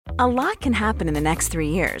A lot can happen in the next 3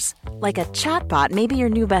 years. Like a chatbot may be your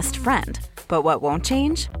new best friend. But what won't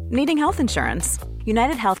change? Needing health insurance.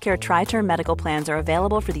 United Healthcare Tri-Term Medical Plans are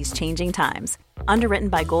available for these changing times. Underwritten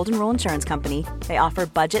by Golden Rule Insurance Company, they offer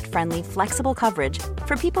budget-friendly, flexible coverage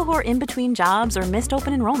for people who are in between jobs or missed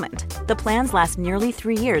open enrollment. The plans last nearly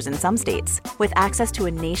 3 years in some states, with access to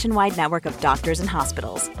a nationwide network of doctors and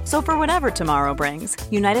hospitals. So for whatever tomorrow brings,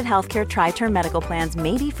 United Healthcare Tri-Term Medical Plans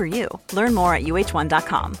may be for you. Learn more at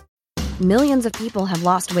uh1.com. Millions of people have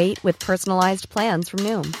lost weight with personalized plans from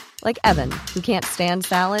Noom. Like Evan, who can't stand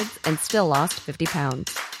salads and still lost 50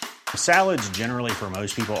 pounds. Salads generally for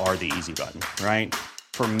most people are the easy button, right?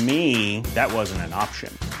 For me, that wasn't an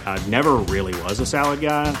option. I never really was a salad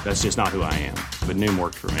guy. That's just not who I am. But Noom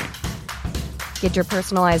worked for me. Get your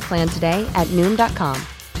personalized plan today at Noom.com.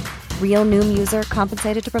 Real Noom user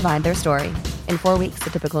compensated to provide their story. In 4 weeks,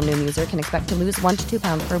 the typical Noom user can expect to lose 1 to 2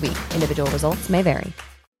 pounds per week. Individual results may vary.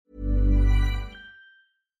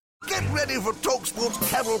 Get ready for TalkSport's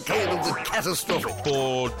cavalcade of the catastrophic.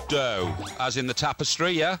 Bordeaux, as in the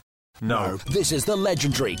tapestry, yeah? No. This is the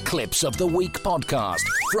legendary Clips of the Week podcast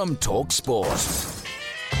from TalkSport.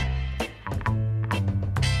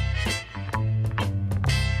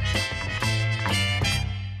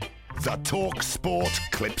 The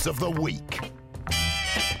TalkSport Clips of the Week.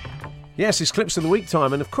 Yes, it's Clips of the Week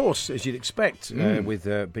time, and of course, as you'd expect,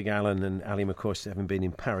 with Big Alan and Ali McCoy having been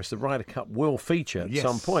in Paris, the Ryder Cup will feature at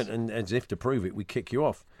some point, and as if to prove it, we kick you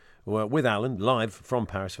off with Alan, live from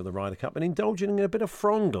Paris for the Ryder Cup, and indulging in a bit of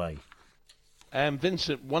franglais.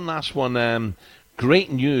 Vincent, one last one.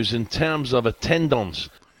 Great news in terms of attendance.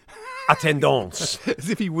 Attendance.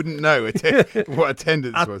 As if he wouldn't know what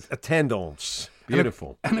attendance was. Attendance.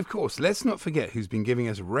 Beautiful. And of course, let's not forget who's been giving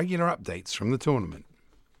us regular updates from the tournament.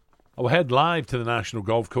 I head live to the National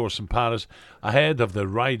Golf Course in Paris ahead of the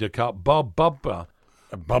Ryder Cup. Bob Bubba.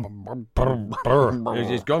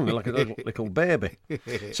 He's gone like a little baby.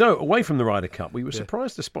 So, away from the Ryder Cup, we were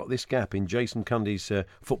surprised to spot this gap in Jason Cundy's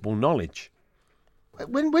football knowledge.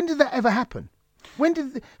 When did that ever happen?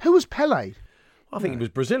 Who was Pelé? I think he was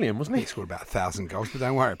Brazilian, wasn't he? He scored about 1,000 goals, but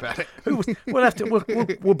don't worry about it.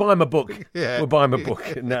 We'll buy him a book. Yeah. We'll buy him a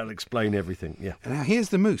book, and that'll explain everything. Yeah. And now here's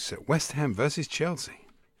the Moose at West Ham versus Chelsea.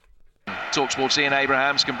 TalkSport's Ian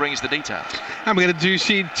Abrahams can bring us the details. And we're going to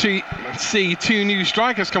see two new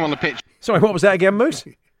strikers come on the pitch. Sorry, what was that again, Moose?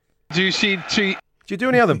 Do you do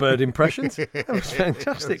any other bird impressions? That was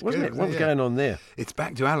fantastic, wasn't it? What was going on there? It's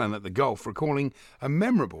back to Alan at the golf recalling a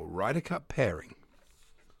memorable Ryder Cup pairing.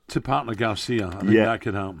 To partner Garcia, I think that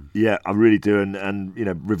could happen. Yeah, I really do, and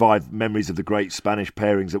revive memories of the great Spanish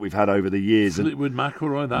pairings that we've had over the years. Fleetwood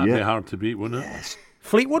McIlroy, that'd be hard to beat, wouldn't it? Yes.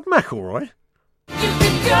 Fleetwood McIlroy?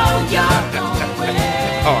 Oh,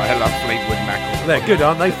 I love Fleetwood McIlroy. They're good,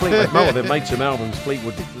 aren't they? Fleetwood Mac. They've made some albums.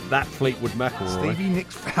 Fleetwood McIlroy. Stevie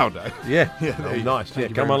Nicks Faldo. Yeah, nice. Yeah,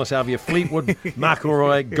 come on, let's have your Fleetwood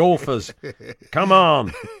McIlroy golfers. Come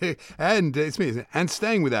on. And it's me, isn't it? And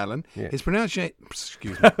staying with Alan, his pronunciation.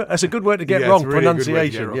 Excuse me. That's a good word to get wrong. Really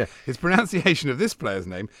pronunciation. Yeah. His pronunciation of this player's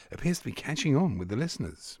name appears to be catching on with the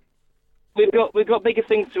listeners. We've got bigger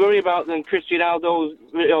things to worry about than Cristiano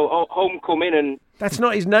Ronaldo's homecoming and. That's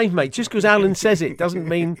not his name, mate. Just because Alan says it doesn't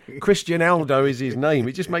mean Cristiano is his name.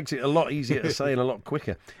 It just makes it a lot easier to say and a lot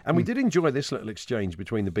quicker. And we did enjoy this little exchange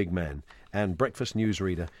between the big man and breakfast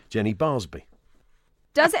newsreader Jenny Barsby.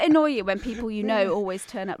 Does it annoy you when people you know always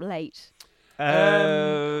turn up late?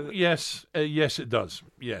 Yes, it does.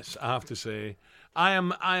 Yes, I have to say, I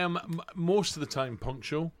am most of the time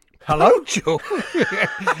punctual. Hello, Joe.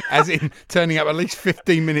 As in turning up at least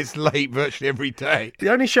 15 minutes late virtually every day. The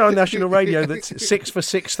only show on national radio that's 6 for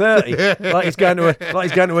 6:30, like he's going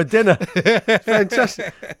to a dinner.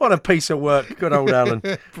 Fantastic! What a piece of work, good old Alan.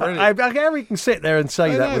 How he can sit there and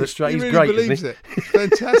say that with a straight. He's really great, believes isn't it. It's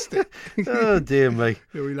fantastic. Oh dear me.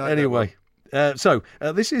 Yeah, we like anyway.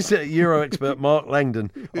 This is Euro expert Mark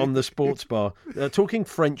Langdon on the Sports Bar talking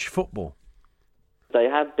French football. They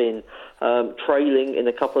have been trailing in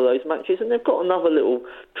a couple of those matches, and they've got another little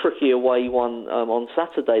tricky away one on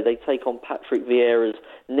Saturday. They take on Patrick Vieira's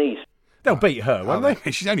Nice. They'll beat her, won't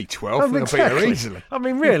they? She's only 12. They'll beat her easily. I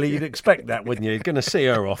mean, really, you'd expect that, wouldn't you? You're going to see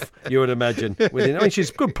her off, you would imagine. I mean,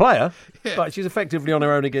 she's a good player, but she's effectively on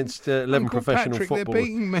her own against 11 Uncle professional Patrick, footballers. They're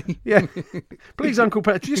beating me. Yeah. Please, Uncle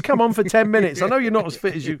Patrick, just come on for 10 minutes. I know you're not as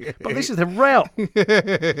fit as you, but this is the route.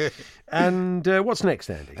 And what's next,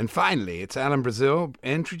 Andy? And finally, it's Alan Brazil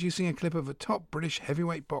introducing a clip of a top British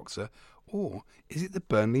heavyweight boxer, or is it the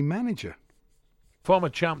Burnley manager? Former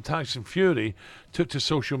champ Tyson Fury took to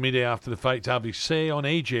social media after the fight to have his say on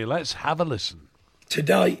AJ. Let's have a listen.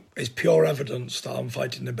 Today is pure evidence that I'm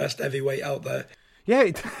fighting the best heavyweight out there. Yeah,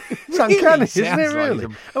 it's uncanny, isn't it, Sounds like really?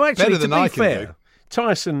 him. Oh, actually, Better to than be I can fair, do.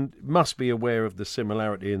 Tyson must be aware of the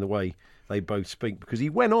similarity in the way they both speak, because he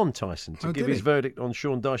went on, Tyson, to give did his he? verdict on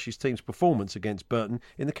Sean Dyche's team's performance against Burton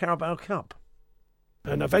in the Carabao Cup.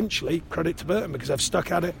 And eventually, credit to Burton because they've stuck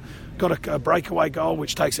at it, got a breakaway goal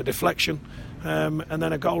which takes a deflection, and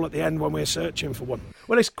then a goal at the end when we're searching for one.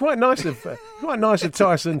 Well, it's quite nice of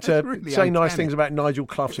Tyson to really say nice uncanny. things about Nigel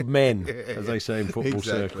Clough's men, as they say in football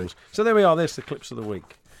Exactly. circles. So there we are. There's the clips of the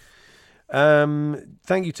week.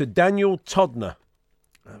 Thank you to Daniel Todner.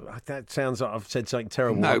 That sounds like I've said something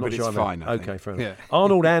terrible. No, I'm not but sure it's I've- fine, I think. Okay, fair enough. Yeah.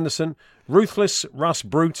 Arnold Anderson, Ruthless Russ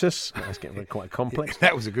Brutus. That's getting quite complex.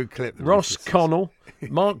 That was a good clip. the Ross Ruthless. Connell,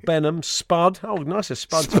 Mark Benham, Spud. Oh, nice of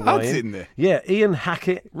Spud to Spud's weigh in. in there. Yeah, Ian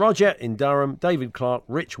Hackett, Roger in Durham, David Clark,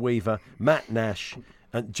 Rich Weaver, Matt Nash,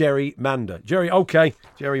 and Jerry Mander. Jerry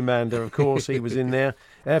Mander, of course, he was in there.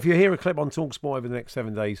 If you hear a clip on TalkSport over the next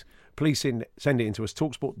 7 days, please send it into us,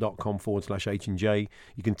 talksport.com/H&J.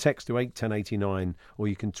 You can text to 81089 or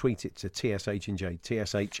you can tweet it to TSH&J,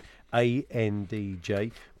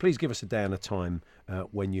 TSHANDJ. Please give us a day and a time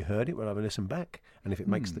when you heard it. We'll have a listen back. And if it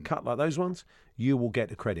makes the cut like those ones, you will get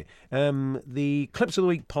the credit. The Clips of the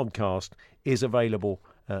Week podcast is available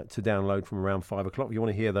to download from around 5 o'clock if you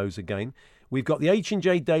want to hear those again. We've got the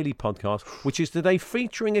H&J Daily podcast, which is today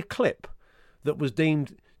featuring a clip that was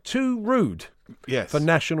deemed too rude for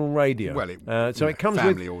national radio. Well, so it comes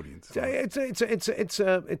family with audience. It's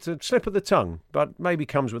a slip of the tongue, but maybe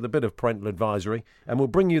comes with a bit of parental advisory, and we'll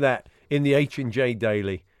bring you that in the H&J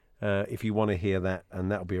Daily if you want to hear that,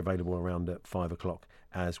 and that'll be available around at 5 o'clock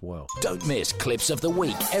as well. Don't miss Clips of the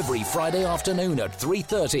Week every Friday afternoon at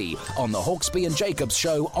 3:30 on the Hawksby and Jacobs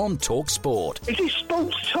Show on Talk Sport. Is this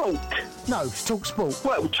Sports Talk? No, it's Talk Sport.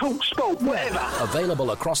 Well, Talk Sport, whatever.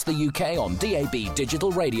 Available across the UK on DAB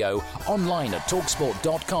digital radio, online at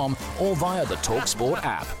talksport.com or via the Talk Sport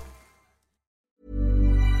app.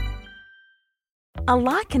 A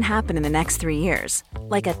lot can happen in the next 3 years.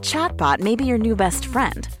 Like a chatbot may be your new best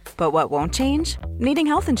friend. But what won't change? Needing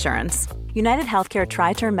health insurance. United Healthcare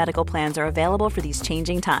Tri-Term Medical Plans are available for these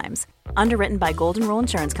changing times. Underwritten by Golden Rule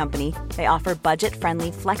Insurance Company, they offer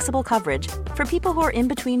budget-friendly, flexible coverage for people who are in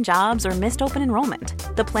between jobs or missed open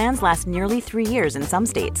enrollment. The plans last nearly 3 years in some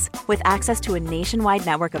states, with access to a nationwide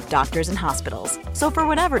network of doctors and hospitals. So for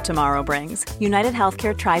whatever tomorrow brings, United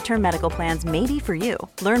Healthcare Tri-Term Medical Plans may be for you.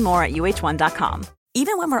 Learn more at uh1.com.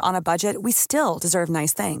 Even when we're on a budget, we still deserve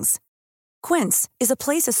nice things. Quince is a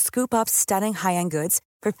place to scoop up stunning high-end goods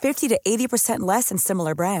for 50 to 80% less than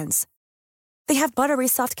similar brands. They have buttery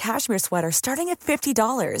soft cashmere sweaters starting at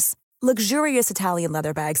 $50, luxurious Italian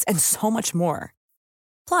leather bags, and so much more.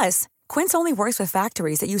 Plus, Quince only works with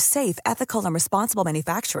factories that use safe, ethical, and responsible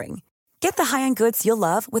manufacturing. Get the high-end goods you'll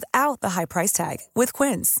love without the high price tag with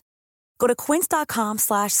Quince. Go to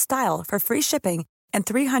quince.com/style for free shipping and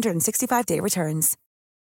 365-day returns.